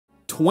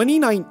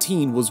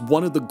2019 was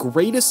one of the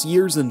greatest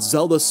years in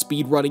Zelda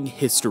speedrunning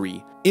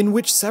history, in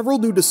which several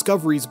new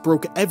discoveries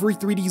broke every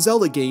 3D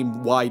Zelda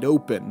game wide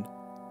open.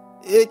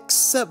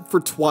 Except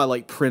for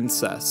Twilight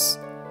Princess.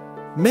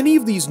 Many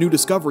of these new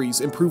discoveries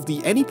improved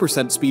the any %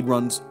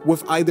 speedruns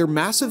with either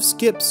massive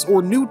skips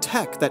or new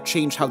tech that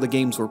changed how the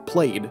games were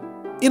played,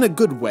 in a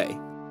good way.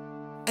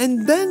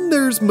 And then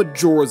there's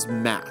Majora's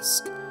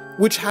Mask,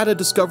 which had a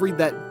discovery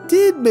that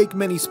did make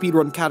many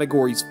speedrun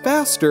categories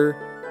faster,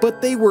 but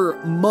they were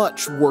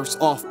much worse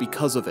off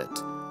because of it,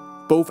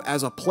 both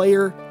as a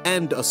player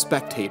and a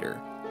spectator.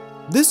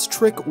 This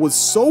trick was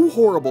so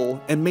horrible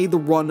and made the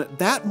run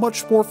that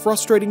much more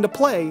frustrating to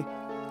play,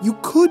 you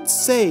could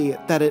say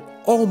that it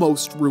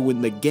almost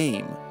ruined the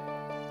game.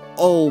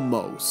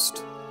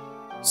 Almost.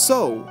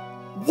 So,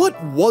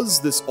 what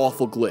was this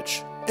awful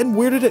glitch, and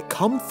where did it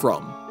come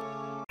from?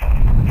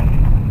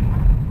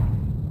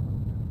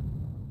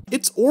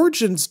 Its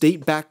origins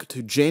date back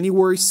to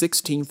January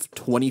 16th,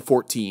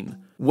 2014,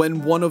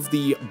 when one of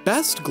the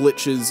best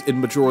glitches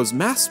in Majora's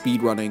Mask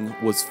speedrunning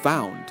was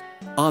found.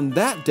 On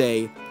that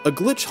day, a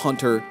glitch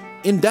hunter,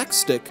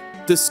 Indexstick,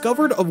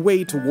 discovered a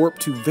way to warp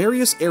to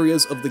various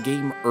areas of the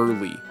game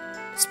early,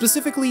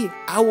 specifically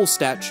owl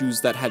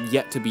statues that had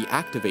yet to be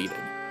activated.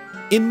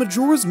 In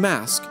Majora's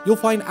Mask, you'll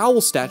find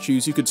owl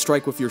statues you could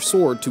strike with your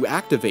sword to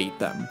activate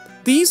them.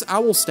 These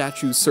owl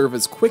statues serve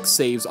as quick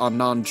saves on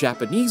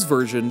non-Japanese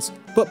versions,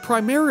 but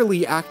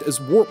primarily act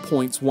as warp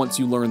points once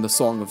you learn the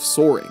Song of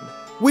Soaring,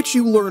 which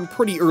you learn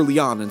pretty early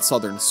on in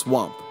Southern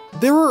Swamp.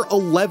 There are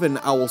 11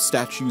 owl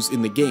statues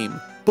in the game,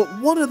 but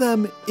one of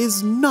them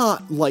is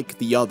not like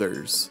the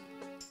others.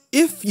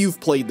 If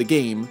you've played the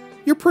game,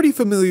 you're pretty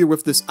familiar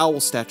with this owl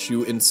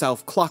statue in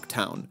South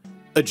Clocktown,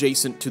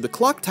 adjacent to the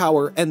clock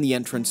tower and the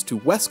entrance to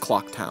West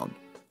Clocktown.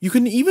 You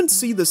can even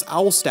see this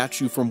owl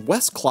statue from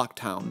West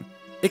Clocktown,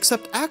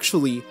 except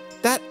actually,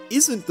 that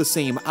isn't the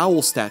same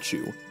owl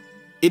statue.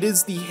 It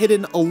is the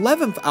hidden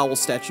 11th owl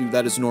statue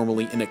that is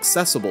normally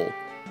inaccessible,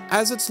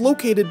 as it's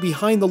located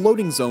behind the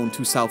loading zone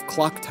to South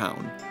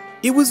Clocktown.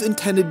 It was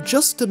intended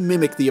just to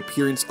mimic the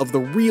appearance of the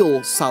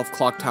real South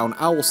Clocktown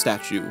owl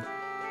statue,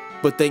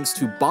 but thanks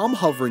to bomb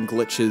hovering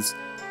glitches,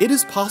 it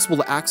is possible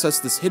to access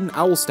this hidden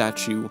owl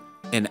statue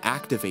and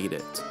activate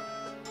it.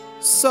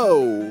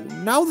 So,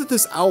 now that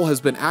this owl has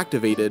been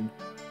activated,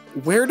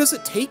 where does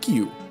it take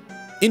you?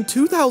 In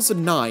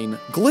 2009,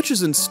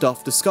 Glitches and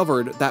Stuff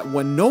discovered that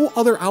when no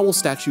other owl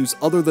statues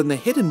other than the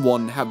hidden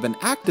one have been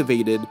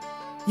activated,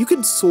 you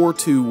can soar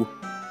to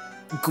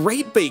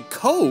Great Bay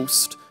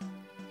Coast?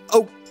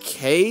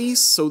 Okay,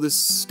 so this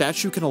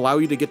statue can allow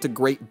you to get to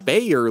Great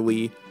Bay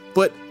early,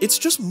 but it's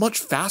just much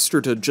faster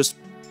to just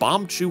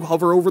bomb chew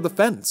hover over the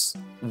fence.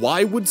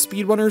 Why would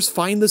speedrunners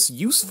find this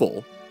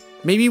useful?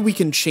 Maybe we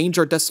can change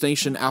our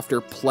destination after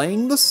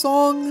playing the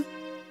song?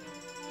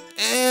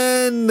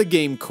 And the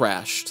game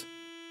crashed.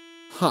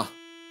 Huh.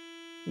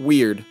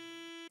 Weird.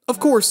 Of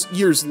course,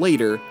 years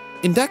later,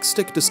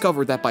 Indexstick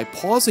discovered that by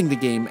pausing the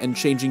game and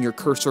changing your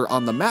cursor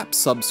on the map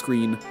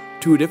subscreen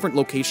to a different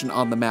location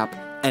on the map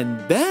and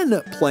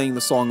then playing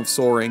the Song of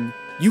Soaring,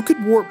 you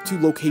could warp to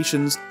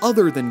locations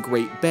other than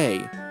Great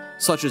Bay,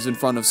 such as in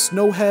front of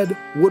Snowhead,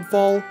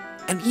 Woodfall,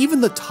 and even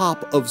the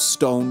top of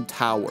Stone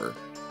Tower.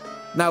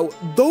 Now,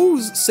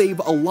 those save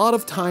a lot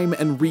of time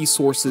and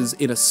resources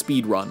in a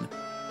speedrun,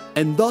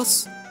 and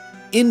thus,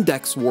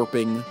 index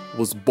warping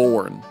was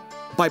born.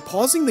 By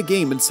pausing the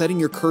game and setting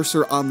your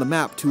cursor on the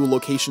map to a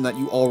location that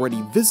you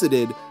already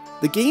visited,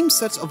 the game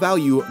sets a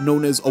value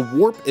known as a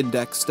warp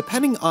index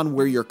depending on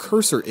where your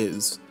cursor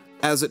is.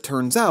 As it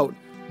turns out,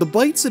 the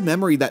bytes in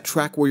memory that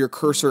track where your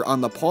cursor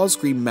on the pause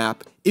screen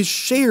map is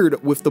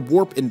shared with the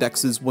warp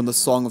indexes when the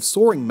Song of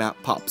Soaring map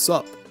pops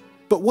up.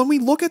 But when we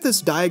look at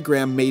this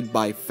diagram made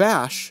by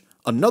Fash,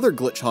 another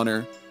glitch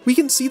hunter, we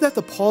can see that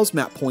the pause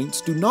map points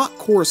do not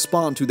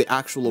correspond to the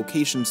actual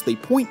locations they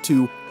point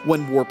to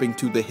when warping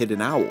to the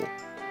hidden owl.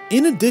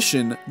 In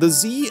addition, the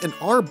Z and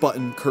R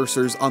button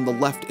cursors on the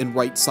left and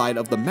right side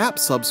of the map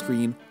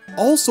subscreen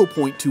also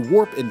point to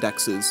warp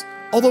indexes,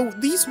 although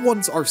these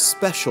ones are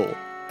special.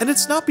 And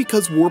it's not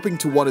because warping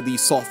to one of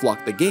these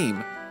softlocked the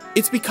game,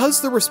 it's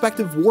because the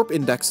respective warp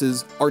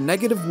indexes are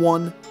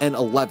 -1 and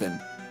 11,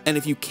 and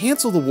if you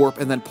cancel the warp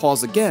and then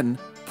pause again,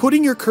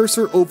 putting your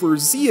cursor over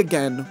Z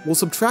again will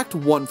subtract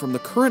 1 from the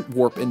current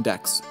warp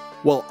index,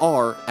 while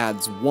R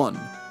adds 1.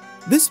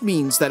 This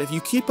means that if you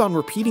keep on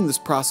repeating this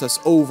process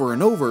over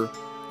and over,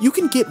 you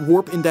can get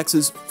warp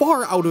indexes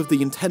far out of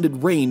the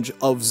intended range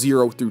of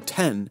 0 through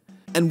 10,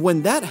 and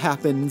when that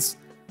happens,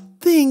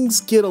 things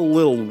get a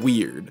little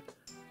weird.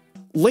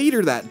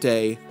 Later that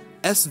day,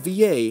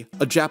 SVA,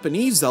 a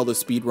Japanese Zelda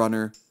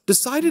speedrunner,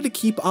 decided to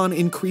keep on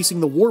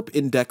increasing the warp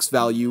index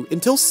value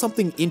until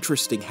something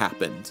interesting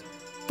happened.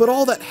 But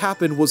all that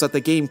happened was that the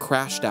game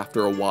crashed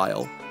after a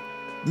while.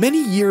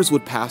 Many years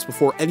would pass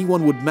before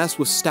anyone would mess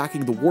with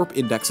stacking the warp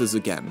indexes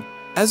again,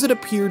 as it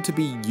appeared to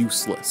be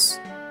useless.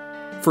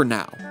 For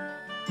now.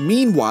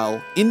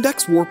 Meanwhile,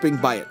 index warping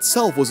by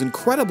itself was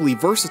incredibly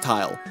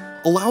versatile,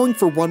 allowing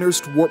for runners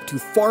to warp to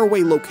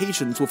faraway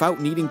locations without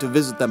needing to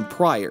visit them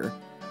prior,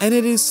 and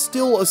it is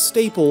still a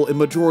staple in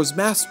Majora's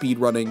Mask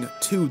speedrunning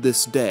to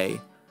this day.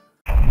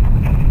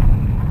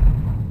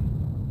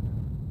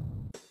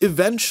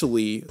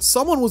 Eventually,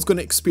 someone was going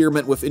to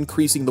experiment with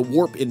increasing the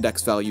warp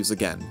index values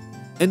again,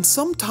 and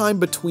sometime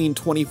between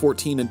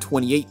 2014 and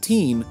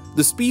 2018,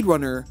 the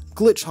speedrunner,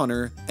 glitch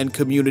hunter, and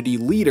community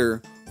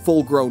leader,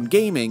 Full Grown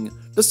Gaming,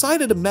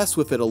 decided to mess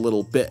with it a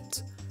little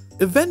bit.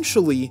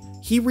 Eventually,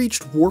 he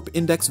reached warp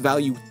index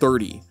value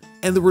 30,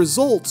 and the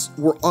results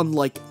were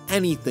unlike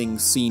anything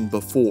seen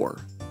before.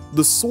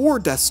 The soar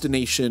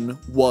destination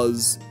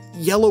was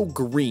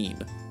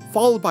yellow-green,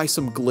 followed by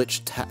some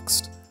glitch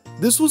text.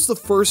 This was the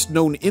first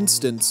known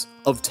instance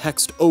of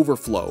text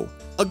overflow,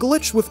 a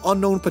glitch with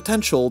unknown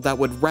potential that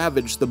would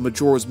ravage the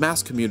Majora's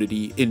Mask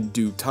community in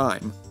due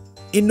time.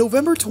 In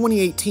November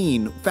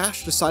 2018,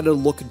 Vash decided to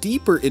look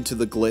deeper into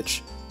the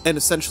glitch and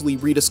essentially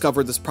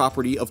rediscover this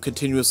property of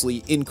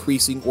continuously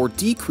increasing or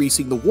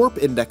decreasing the warp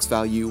index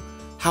value,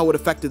 how it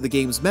affected the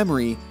game's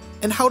memory,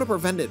 and how to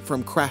prevent it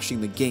from crashing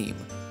the game.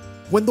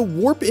 When the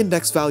warp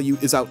index value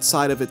is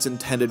outside of its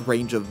intended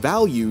range of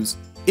values,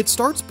 it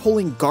starts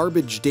pulling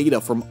garbage data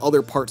from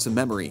other parts of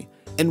memory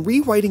and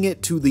rewriting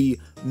it to the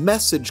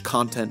message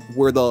content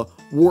where the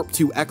warp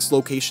to X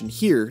location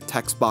here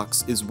text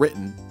box is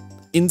written.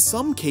 In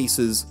some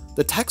cases,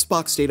 the text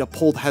box data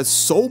pulled has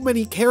so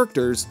many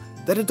characters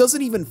that it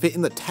doesn't even fit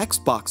in the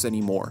text box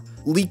anymore,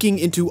 leaking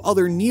into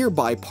other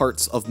nearby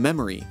parts of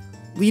memory,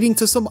 leading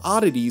to some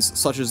oddities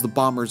such as the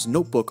bomber's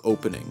notebook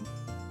opening.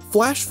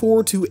 Flash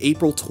forward to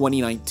April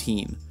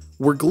 2019,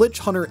 where glitch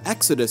hunter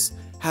Exodus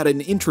had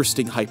an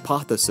interesting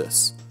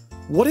hypothesis.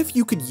 What if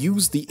you could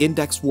use the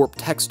index warp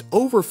text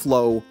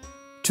overflow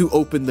to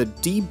open the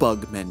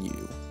debug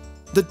menu?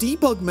 The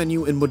debug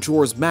menu in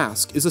Majora's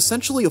Mask is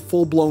essentially a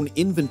full-blown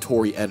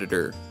inventory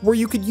editor, where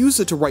you could use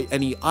it to write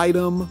any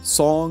item,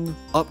 song,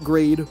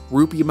 upgrade,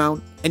 rupee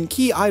amount, and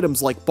key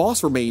items like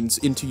boss remains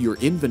into your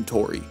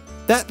inventory.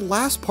 That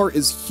last part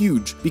is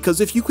huge,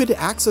 because if you could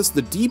access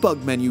the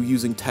debug menu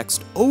using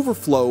text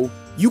overflow,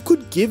 you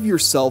could give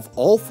yourself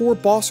all 4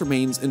 boss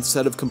remains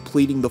instead of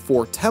completing the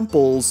 4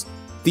 temples,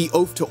 the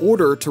oath to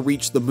order to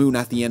reach the moon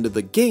at the end of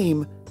the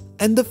game,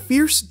 and the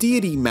fierce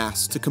deity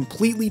mask to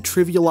completely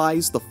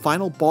trivialize the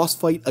final boss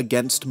fight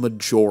against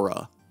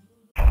Majora.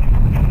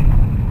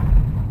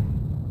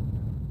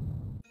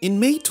 In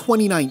May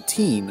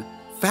 2019,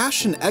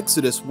 Vash and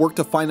Exodus worked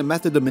to find a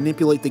method to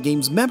manipulate the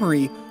game's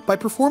memory by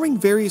performing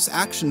various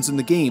actions in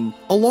the game,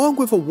 along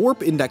with a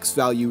warp index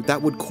value that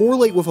would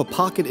correlate with a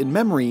pocket in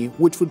memory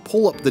which would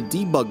pull up the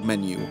debug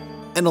menu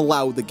and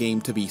allow the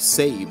game to be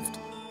saved.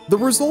 The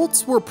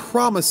results were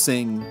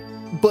promising,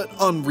 but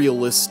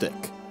unrealistic.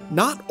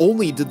 Not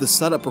only did the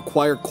setup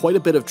require quite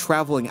a bit of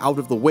traveling out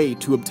of the way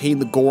to obtain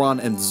the Goron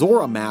and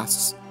Zora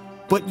masks,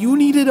 but you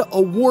needed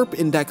a warp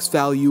index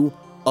value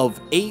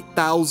of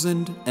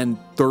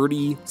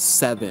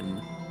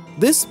 8,037.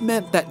 This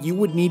meant that you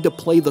would need to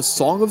play the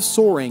Song of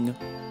Soaring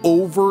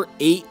over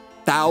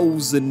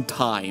 8,000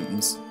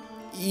 times.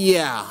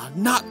 Yeah,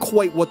 not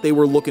quite what they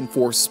were looking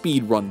for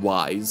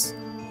speedrun-wise,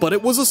 but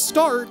it was a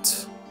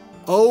start.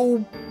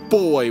 Oh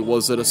boy,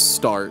 was it a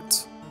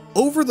start.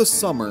 Over the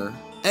summer,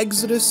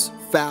 Exodus,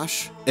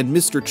 Vash, and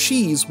Mr.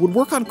 Cheese would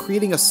work on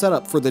creating a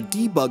setup for the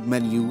debug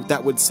menu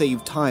that would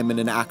save time in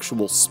an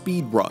actual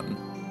speedrun.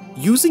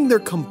 Using their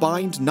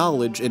combined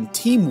knowledge and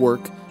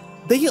teamwork,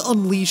 they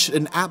unleashed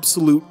an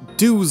absolute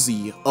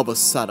doozy of a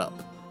setup.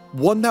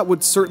 One that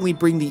would certainly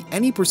bring the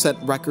any percent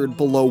record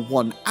below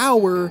 1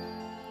 hour,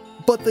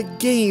 but the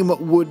game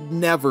would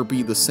never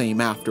be the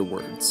same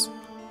afterwards.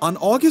 On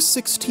August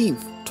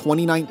 16th,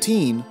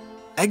 2019,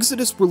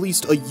 Exodus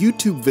released a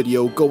YouTube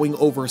video going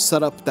over a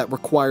setup that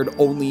required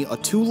only a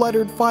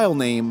 2-lettered file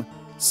name,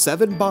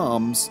 7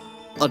 bombs,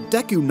 a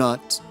Deku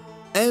Nut,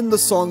 and the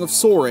Song of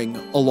Soaring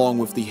along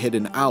with the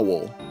Hidden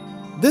Owl.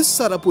 This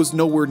setup was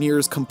nowhere near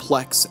as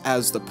complex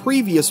as the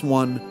previous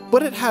one,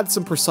 but it had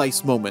some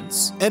precise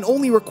moments, and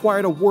only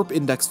required a warp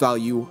index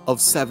value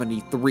of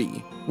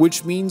 73,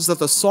 which means that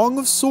the Song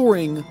of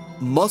Soaring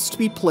must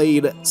be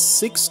played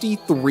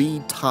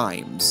 63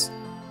 times.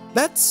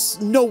 That's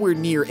nowhere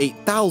near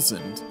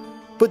 8,000,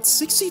 but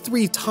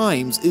 63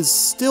 times is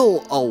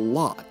still a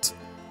lot.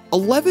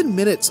 11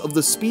 minutes of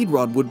the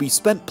speedrun would be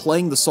spent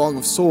playing the Song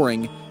of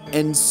Soaring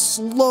and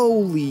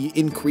slowly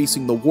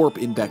increasing the warp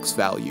index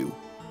value.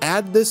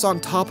 Add this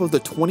on top of the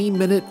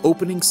 20-minute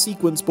opening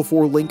sequence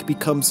before Link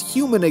becomes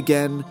human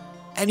again,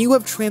 and you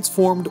have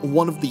transformed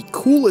one of the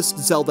coolest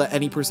Zelda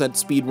any percent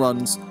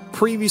speedruns,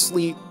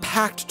 previously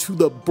packed to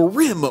the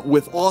brim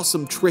with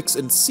awesome tricks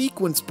and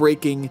sequence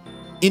breaking,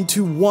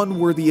 into one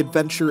where the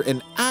adventure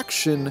and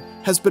action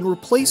has been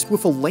replaced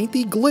with a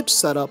lengthy glitch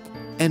setup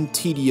and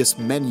tedious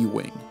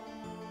menuing.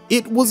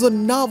 It was a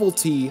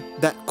novelty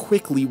that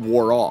quickly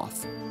wore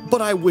off,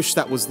 but I wish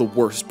that was the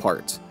worst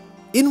part.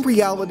 In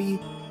reality,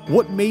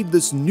 what made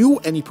this new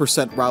any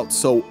percent route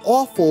so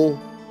awful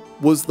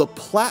was the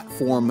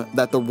platform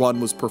that the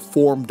run was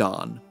performed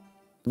on.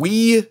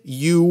 Wii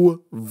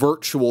U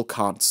Virtual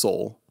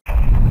Console.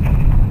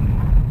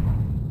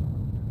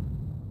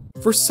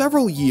 For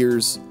several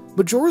years,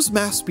 Majora's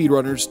Mask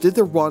speedrunners did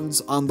their runs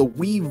on the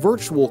Wii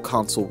Virtual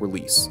Console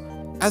release,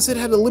 as it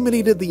had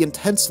eliminated the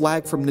intense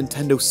lag from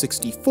Nintendo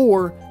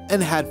 64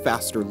 and had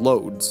faster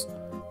loads.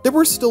 There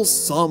were still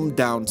some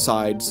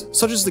downsides,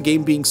 such as the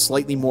game being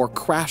slightly more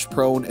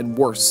crash-prone and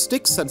worse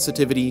stick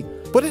sensitivity,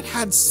 but it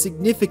had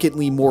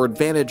significantly more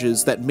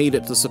advantages that made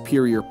it the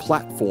superior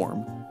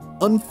platform.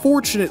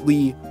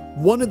 Unfortunately,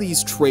 one of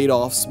these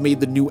trade-offs made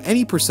the new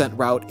any percent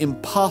route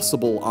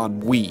impossible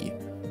on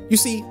Wii. You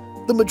see,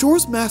 the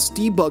Majora's Mask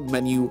debug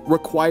menu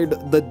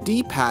required the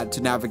D-pad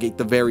to navigate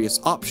the various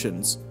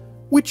options,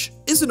 which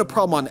isn't a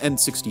problem on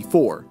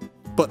N64,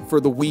 but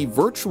for the Wii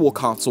Virtual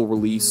Console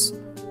release,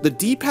 the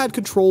D-pad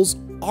controls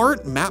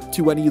aren't mapped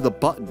to any of the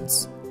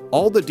buttons.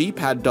 All the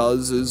D-pad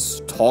does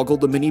is toggle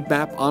the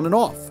mini-map on and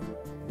off,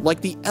 like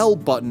the L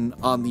button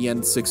on the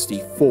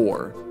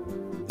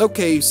N64.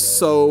 Okay,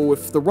 so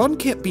if the run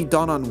can't be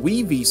done on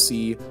Wii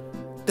VC,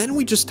 then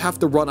we just have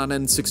to run on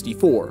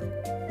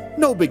N64.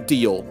 No big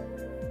deal.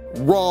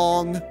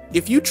 Wrong!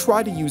 If you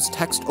try to use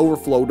text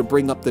overflow to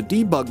bring up the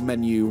debug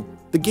menu,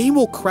 the game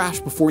will crash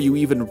before you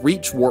even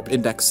reach Warp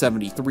Index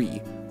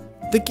 73.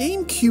 The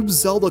GameCube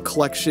Zelda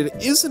collection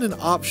isn't an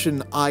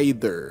option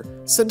either,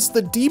 since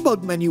the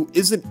debug menu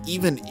isn't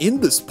even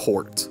in this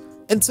port.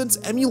 And since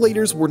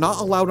emulators were not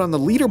allowed on the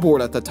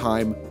leaderboard at the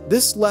time,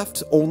 this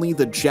left only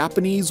the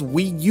Japanese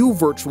Wii U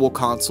Virtual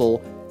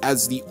Console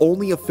as the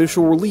only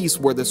official release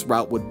where this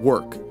route would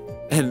work.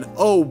 And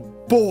oh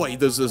boy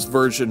does this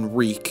version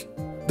reek.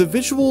 The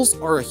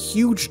visuals are a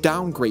huge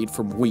downgrade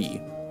from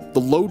Wii. The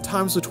load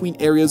times between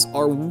areas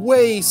are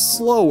way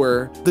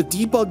slower, the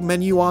debug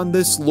menu on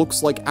this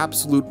looks like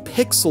absolute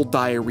pixel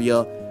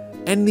diarrhea,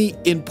 and the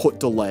input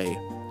delay.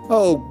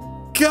 Oh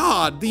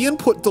god, the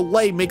input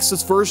delay makes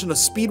this version a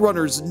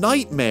speedrunner's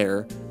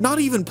nightmare. Not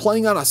even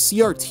playing on a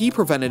CRT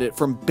prevented it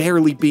from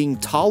barely being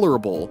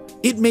tolerable.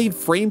 It made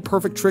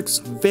frame-perfect tricks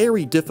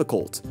very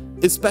difficult,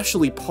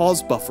 especially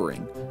pause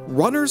buffering.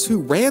 Runners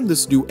who ran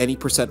this new any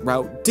percent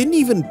route didn't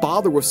even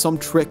bother with some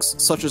tricks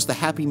such as the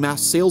Happy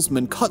Mask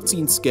Salesman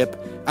cutscene skip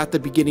at the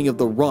beginning of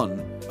the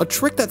run, a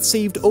trick that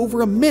saved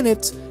over a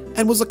minute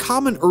and was a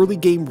common early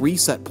game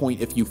reset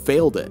point if you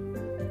failed it.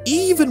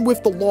 Even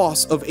with the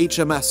loss of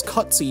HMS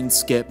cutscene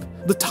skip,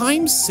 the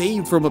time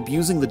saved from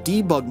abusing the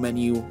debug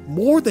menu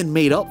more than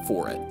made up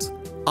for it.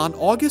 On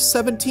August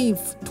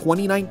 17th,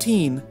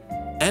 2019,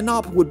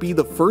 Enop would be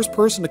the first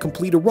person to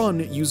complete a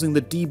run using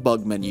the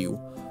debug menu,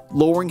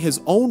 lowering his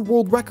own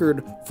world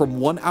record from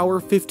 1 hour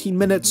 15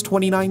 minutes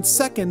 29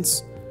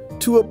 seconds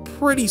to a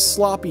pretty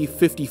sloppy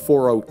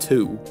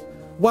 54:02.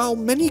 While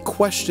many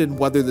question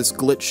whether this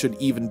glitch should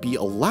even be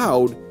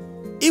allowed,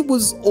 it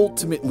was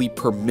ultimately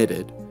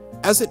permitted,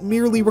 as it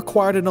merely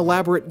required an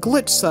elaborate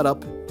glitch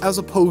setup as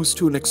opposed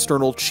to an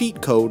external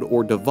cheat code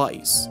or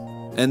device.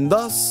 And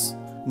thus,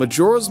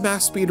 Majora's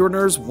Mask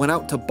speedrunners went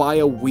out to buy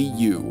a Wii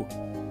U,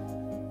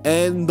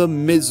 and the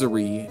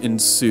misery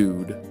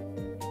ensued.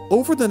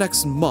 Over the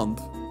next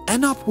month,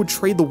 Enop would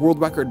trade the world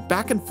record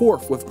back and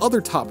forth with other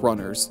top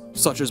runners,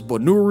 such as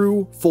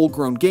Bonuru, Full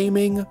Grown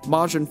Gaming,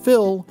 Majin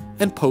Phil,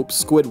 and Pope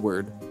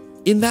Squidward.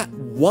 In that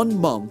 1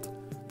 month,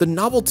 the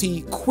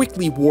novelty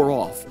quickly wore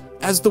off,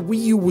 as the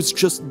Wii U was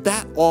just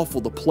that awful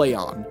to play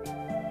on.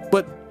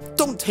 But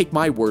don't take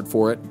my word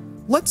for it.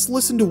 Let's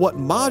listen to what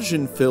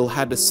Majin Phil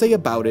had to say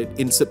about it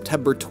in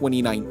September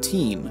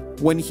 2019,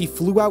 when he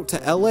flew out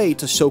to LA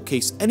to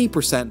showcase any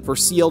percent for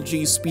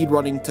CLG's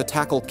Speedrunning to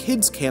Tackle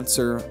Kids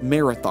Cancer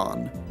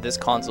Marathon. This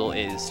console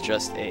is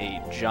just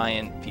a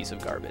giant piece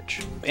of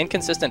garbage.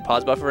 Inconsistent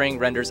pause buffering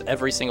renders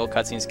every single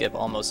cutscene skip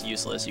almost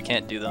useless. You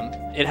can't do them.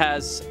 It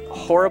has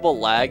horrible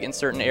lag in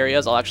certain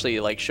areas. I'll actually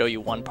show you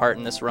one part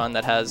in this run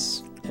that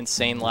has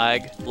insane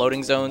lag.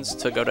 Loading zones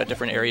to go to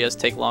different areas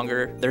take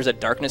longer. There's a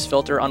darkness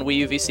filter on Wii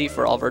U VC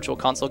for all Virtual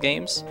Console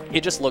games.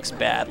 It just looks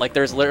bad.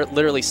 There's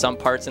literally some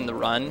parts in the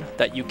run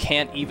that you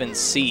can't even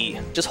see.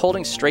 Just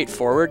holding straight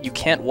forward, you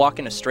can't walk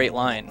in a straight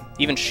line.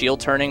 Even shield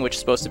turning, which is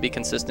supposed to be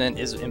consistent,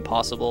 is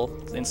impossible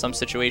in some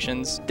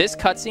situations. This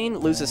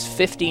cutscene loses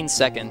 15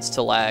 seconds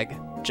to lag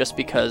just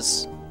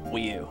because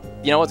Wii U.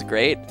 You know what's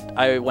great?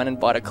 I went and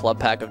bought a club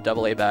pack of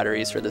AA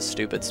batteries for this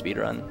stupid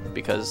speedrun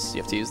because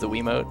you have to use the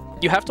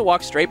Wiimote. You have to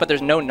walk straight, but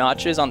there's no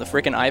notches on the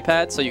freaking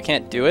iPad, so you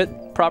can't do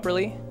it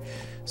properly.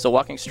 So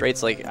walking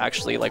straight's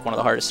actually one of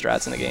the hardest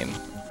strats in the game.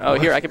 Oh,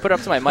 here, I can put it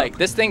up to my mic.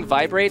 This thing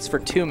vibrates for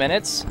 2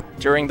 minutes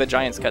during the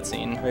Giants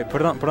cutscene. Wait,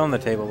 put it on the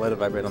table. Let it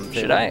vibrate on the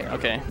table. Should I?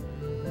 Okay.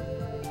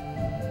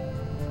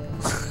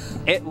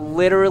 It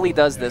literally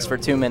does this for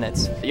 2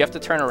 minutes. You have to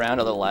turn around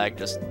or the lag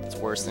it's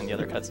worse than the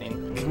other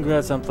cutscene.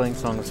 Congrats on playing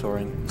Song of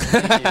Soaring.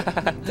 Thank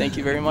you. Thank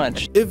you very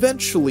much.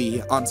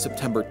 Eventually, on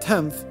September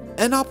 10th,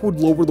 Enop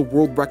would lower the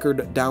world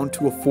record down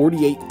to a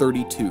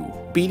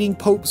 48:32, beating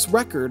Pope's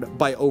record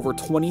by over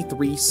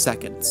 23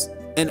 seconds.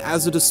 And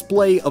as a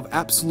display of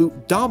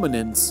absolute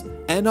dominance,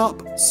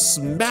 Enop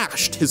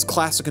smashed his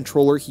classic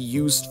controller he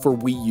used for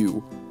Wii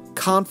U,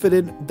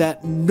 confident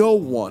that no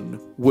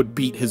one would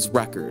beat his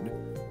record.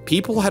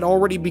 People had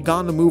already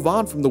begun to move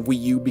on from the Wii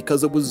U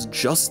because it was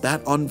just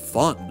that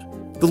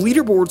unfun. The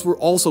leaderboards were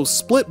also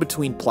split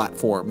between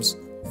platforms,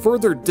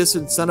 further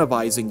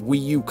disincentivizing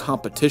Wii U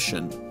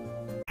competition.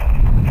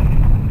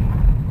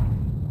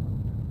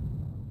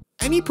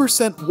 Any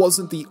percent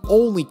wasn't the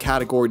only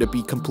category to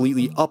be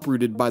completely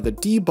uprooted by the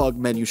debug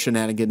menu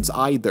shenanigans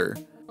either.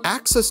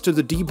 Access to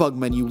the debug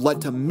menu led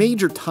to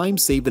major time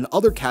save in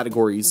other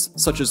categories,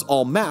 such as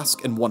all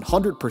mask and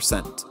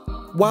 100%.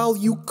 While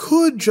you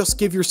could just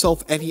give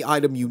yourself any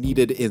item you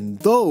needed in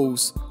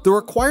those, the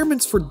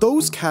requirements for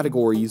those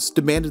categories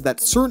demanded that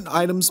certain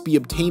items be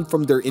obtained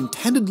from their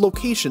intended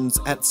locations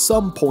at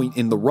some point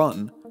in the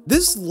run.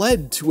 This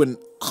led to an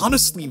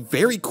honestly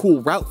very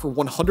cool route for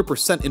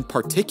 100% in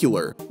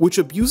particular, which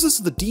abuses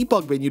the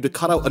debug menu to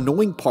cut out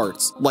annoying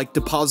parts, like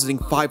depositing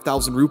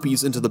 5,000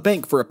 rupees into the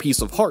bank for a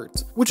piece of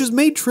heart, which is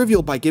made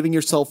trivial by giving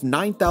yourself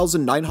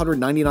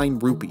 9,999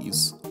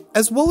 rupees.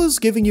 As well as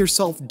giving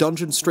yourself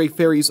Dungeon Stray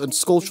Fairies and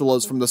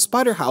Skulltulas from the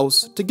Spider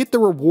House to get the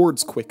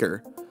rewards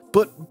quicker.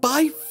 But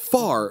by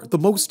far, the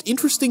most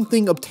interesting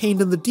thing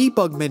obtained in the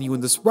debug menu in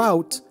this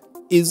route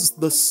is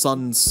the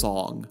Sun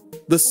Song.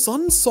 The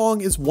Sun Song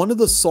is one of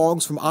the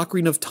songs from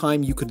Ocarina of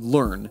Time you could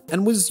learn,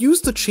 and was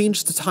used to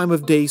change the time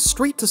of day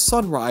straight to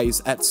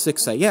sunrise at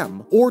 6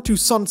 AM, or to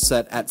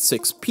sunset at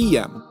 6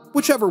 PM,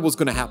 whichever was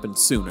going to happen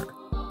sooner.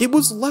 It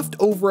was left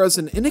over as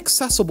an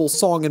inaccessible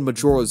song in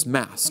Majora's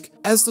Mask,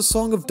 as the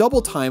Song of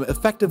Double Time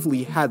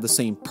effectively had the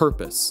same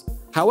purpose.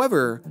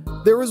 However,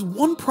 there is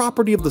one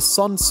property of the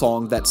Sun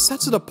Song that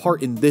sets it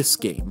apart in this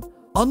game.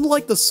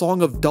 Unlike the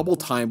Song of Double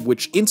Time,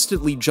 which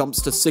instantly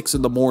jumps to 6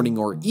 in the morning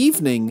or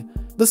evening,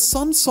 the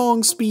Sun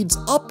Song speeds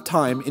up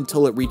time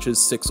until it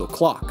reaches 6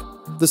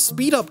 o'clock. The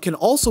speed up can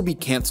also be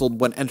cancelled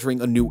when entering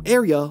a new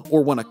area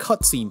or when a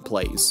cutscene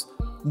plays.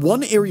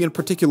 One area in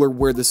particular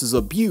where this is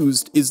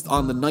abused is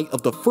on the night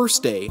of the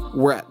first day,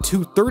 where at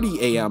 2:30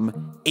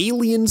 AM,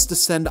 aliens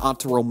descend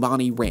onto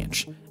Romani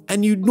Ranch,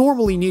 and you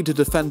normally need to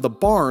defend the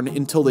barn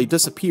until they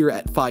disappear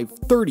at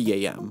 5:30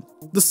 AM.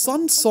 The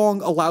Sun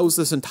Song allows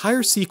this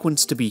entire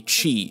sequence to be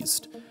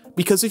cheesed,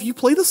 because if you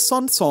play the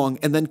Sun Song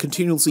and then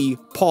continuously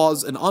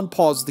pause and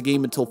unpause the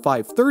game until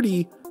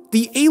 5:30,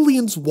 the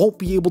aliens won't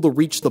be able to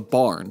reach the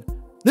barn.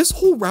 This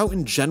whole route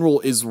in general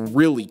is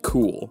really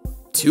cool.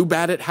 Too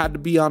bad it had to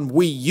be on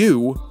Wii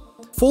U.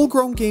 Full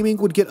Grown Gaming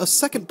would get a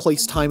second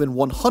place time in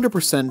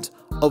 100%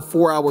 of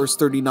 4 hours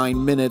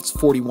 39 minutes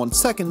 41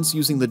 seconds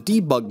using the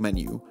debug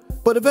menu,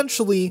 but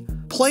eventually,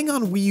 playing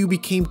on Wii U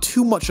became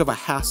too much of a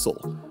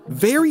hassle.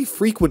 Very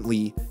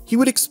frequently, he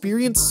would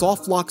experience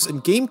soft locks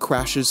and game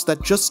crashes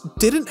that just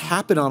didn't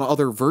happen on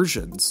other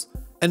versions.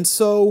 And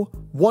so,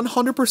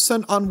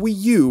 100% on Wii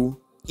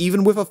U,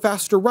 even with a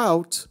faster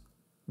route,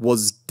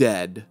 was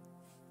dead.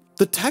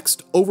 The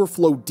text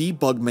overflow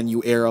debug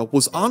menu era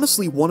was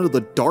honestly one of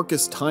the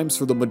darkest times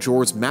for the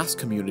Majora's Mask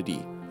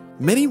community.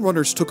 Many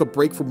runners took a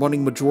break from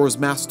running Majora's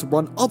Mask to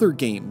run other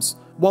games,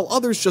 while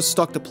others just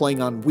stuck to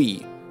playing on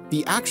Wii,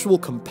 the actual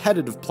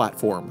competitive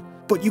platform,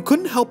 but you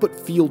couldn't help but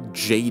feel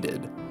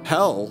jaded.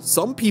 Hell,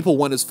 some people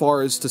went as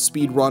far as to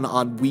speedrun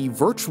on Wii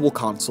Virtual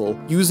Console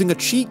using a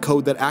cheat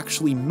code that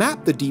actually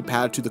mapped the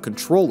D-pad to the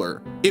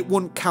controller. It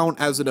wouldn't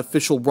count as an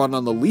official run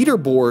on the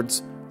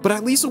leaderboards, but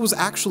at least it was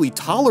actually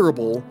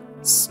tolerable.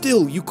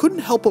 Still, you couldn't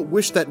help but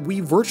wish that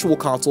Wii Virtual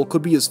Console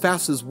could be as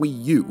fast as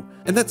Wii U,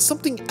 and that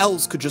something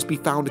else could just be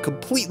found to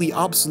completely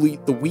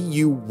obsolete the Wii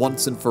U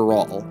once and for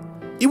all.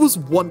 It was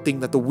one thing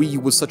that the Wii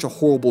U was such a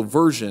horrible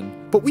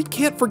version, but we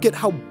can't forget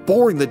how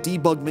boring the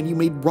debug menu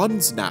made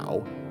runs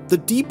now. The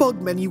debug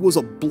menu was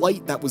a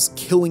blight that was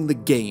killing the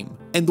game,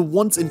 and the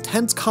once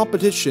intense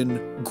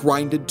competition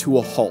grinded to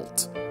a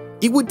halt.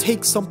 It would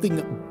take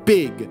something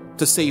big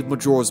to save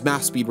Majora's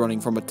Mask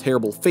speedrunning from a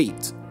terrible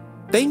fate.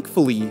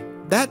 Thankfully,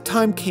 that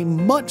time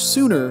came much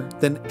sooner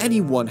than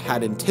anyone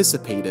had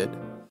anticipated.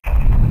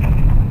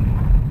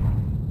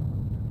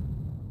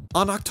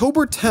 On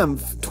October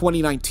 10th,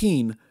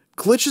 2019,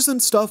 Glitches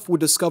and Stuff would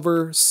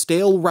discover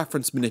stale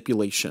reference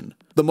manipulation,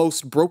 the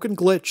most broken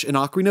glitch in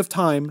Ocarina of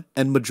Time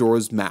and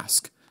Majora's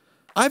Mask.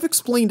 I've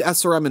explained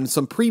SRM in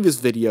some previous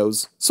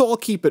videos, so I'll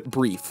keep it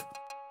brief.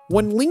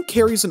 When Link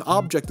carries an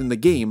object in the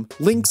game,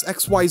 Link's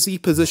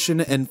XYZ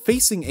position and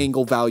facing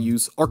angle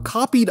values are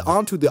copied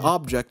onto the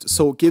object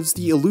so it gives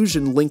the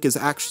illusion Link is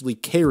actually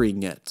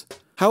carrying it.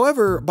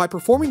 However, by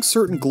performing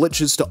certain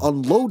glitches to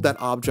unload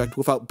that object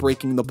without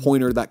breaking the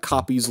pointer that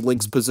copies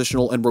Link's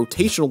positional and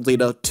rotational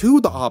data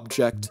to the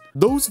object,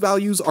 those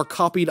values are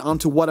copied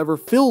onto whatever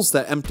fills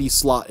that empty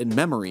slot in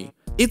memory.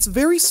 It's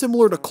very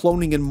similar to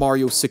cloning in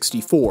Mario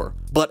 64,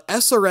 but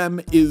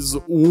SRM is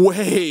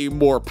way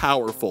more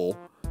powerful.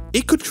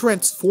 It could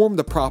transform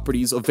the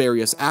properties of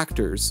various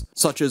actors,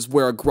 such as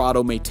where a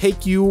grotto may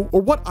take you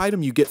or what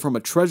item you get from a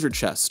treasure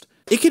chest.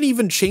 It can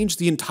even change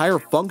the entire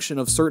function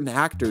of certain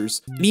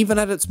actors, and even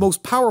at its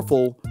most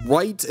powerful,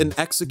 write and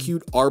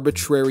execute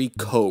arbitrary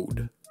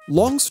code.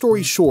 Long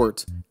story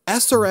short,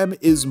 SRM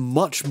is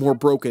much more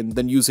broken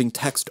than using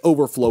text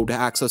overflow to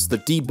access the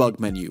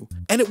debug menu,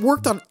 and it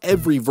worked on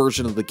every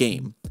version of the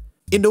game.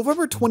 In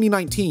November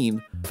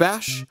 2019,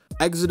 Vash,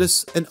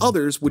 Exodus, and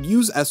others would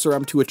use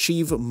SRM to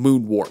achieve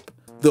Moon Warp,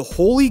 the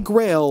holy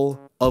grail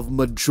of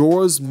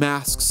Majora's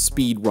Mask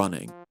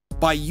speedrunning.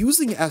 By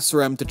using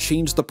SRM to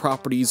change the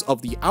properties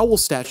of the owl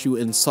statue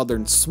in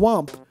Southern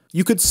Swamp,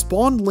 you could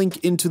spawn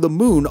Link into the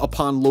moon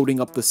upon loading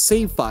up the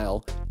save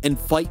file and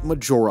fight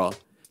Majora.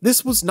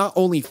 This was not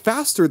only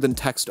faster than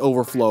text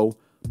overflow,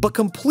 but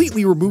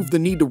completely removed the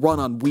need to run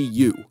on Wii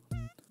U.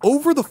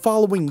 Over the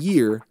following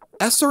year,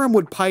 SRM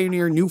would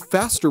pioneer new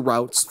faster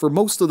routes for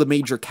most of the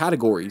major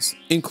categories,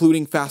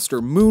 including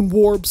faster moon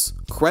warps,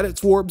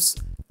 credits warps,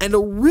 and a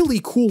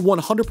really cool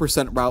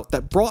 100% route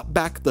that brought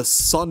back the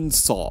Sun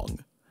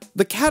Song.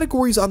 The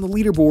categories on the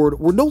leaderboard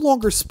were no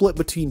longer split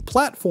between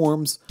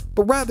platforms,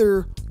 but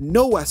rather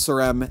no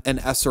SRM and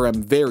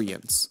SRM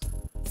variants.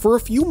 For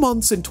a few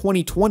months in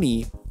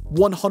 2020,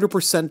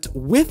 100%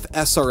 with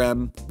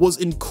SRM was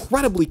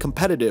incredibly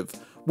competitive,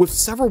 with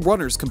several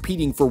runners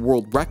competing for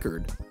world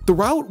record. The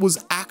route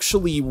was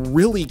actually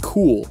really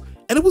cool,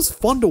 and it was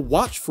fun to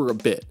watch for a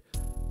bit.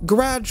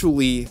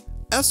 Gradually,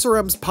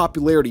 SRM's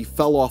popularity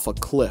fell off a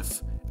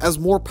cliff, as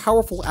more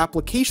powerful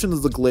applications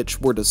of the glitch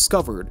were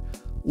discovered,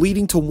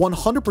 leading to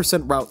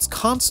 100% routes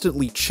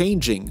constantly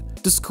changing,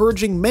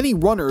 discouraging many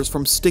runners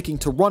from sticking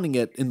to running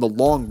it in the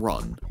long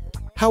run.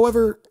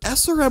 However,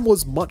 SRM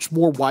was much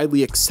more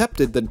widely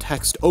accepted than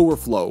text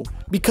overflow,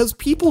 because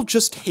people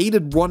just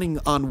hated running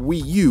on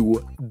Wii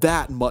U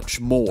that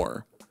much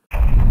more.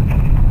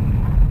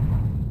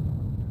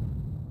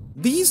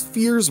 These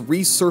fears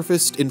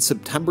resurfaced in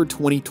September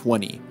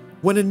 2020,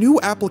 when a new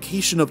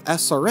application of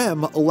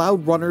SRM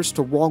allowed runners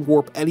to wrong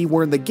warp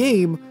anywhere in the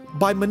game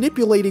by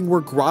manipulating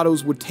where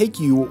grottos would take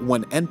you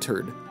when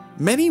entered.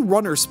 Many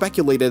runners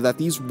speculated that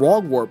these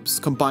wrong warps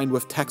combined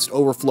with text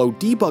overflow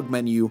debug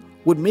menu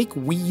would make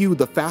Wii U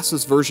the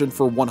fastest version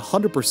for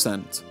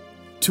 100%.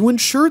 To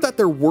ensure that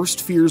their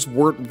worst fears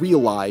weren't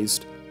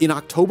realized, in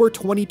October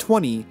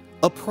 2020,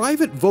 a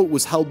private vote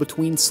was held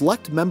between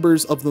select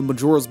members of the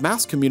Majora's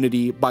Mask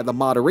community by the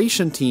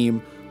moderation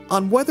team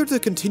on whether to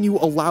continue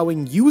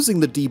allowing using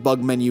the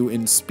debug menu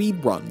in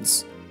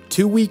speedruns.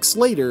 2 weeks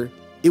later,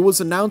 it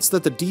was announced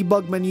that the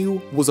debug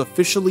menu was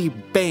officially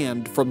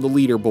banned from the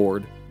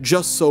leaderboard,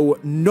 just so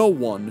no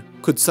one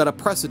could set a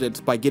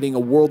precedent by getting a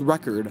world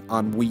record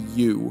on Wii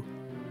U.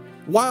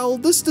 While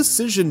this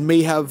decision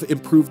may have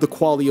improved the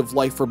quality of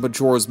life for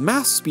Majora's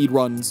Mask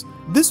speedruns,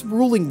 this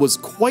ruling was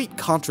quite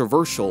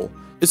controversial,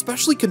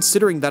 especially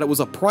considering that it was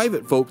a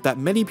private vote that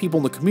many people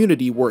in the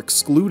community were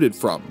excluded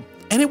from.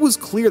 And it was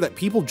clear that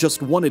people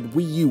just wanted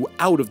Wii U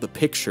out of the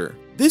picture.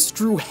 This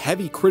drew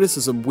heavy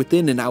criticism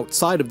within and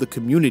outside of the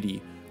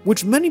community,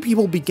 which many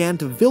people began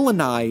to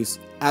villainize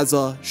as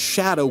a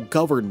shadow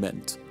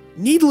government.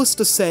 Needless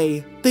to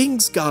say,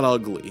 things got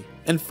ugly,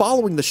 and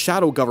following the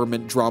shadow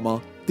government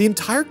drama, the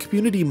entire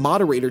community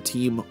moderator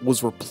team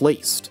was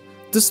replaced.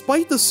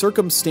 Despite the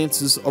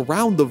circumstances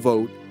around the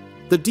vote,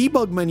 the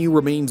debug menu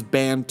remains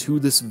banned to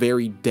this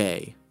very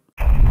day.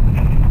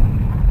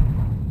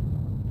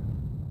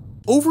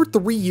 Over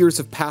 3 years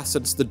have passed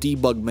since the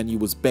debug menu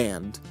was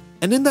banned,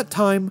 and in that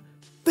time,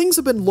 things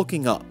have been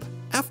looking up.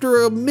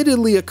 After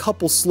admittedly a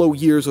couple slow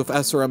years with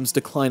SRM's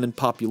decline in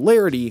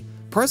popularity,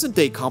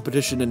 present-day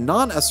competition in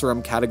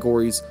non-SRM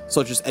categories,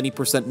 such as any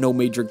 % no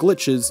major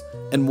glitches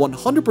and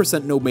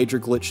 100% no major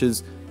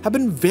glitches, have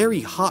been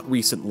very hot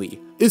recently,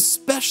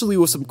 especially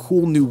with some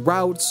cool new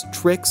routes,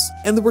 tricks,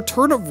 and the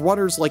return of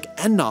runners like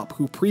Ennop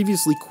who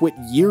previously quit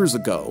years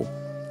ago.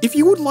 If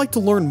you would like to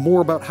learn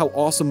more about how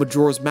awesome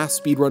Majora's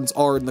Mask speedruns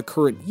are in the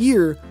current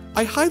year,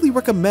 I highly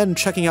recommend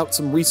checking out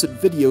some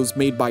recent videos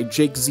made by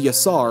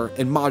JakeZSR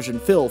and Majin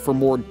Phil for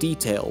more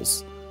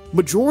details.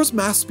 Majora's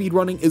Mask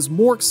speedrunning is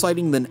more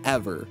exciting than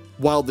ever,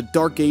 while the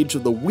dark age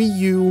of the Wii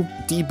U,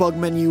 debug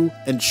menu,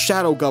 and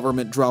shadow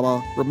government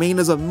drama remain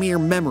as a mere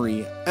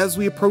memory as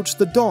we approach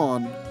the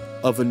dawn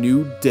of a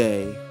new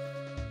day.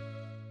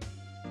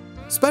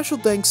 Special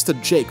thanks to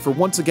Jake for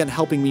once again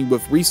helping me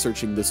with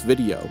researching this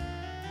video.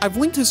 I've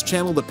linked his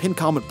channel in the pinned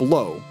comment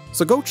below,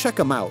 so go check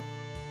him out.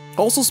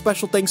 Also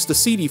special thanks to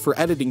CD for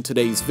editing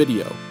today's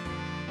video.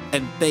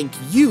 And thank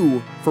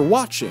you for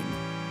watching,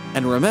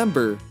 and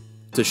remember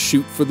to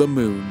shoot for the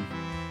moon.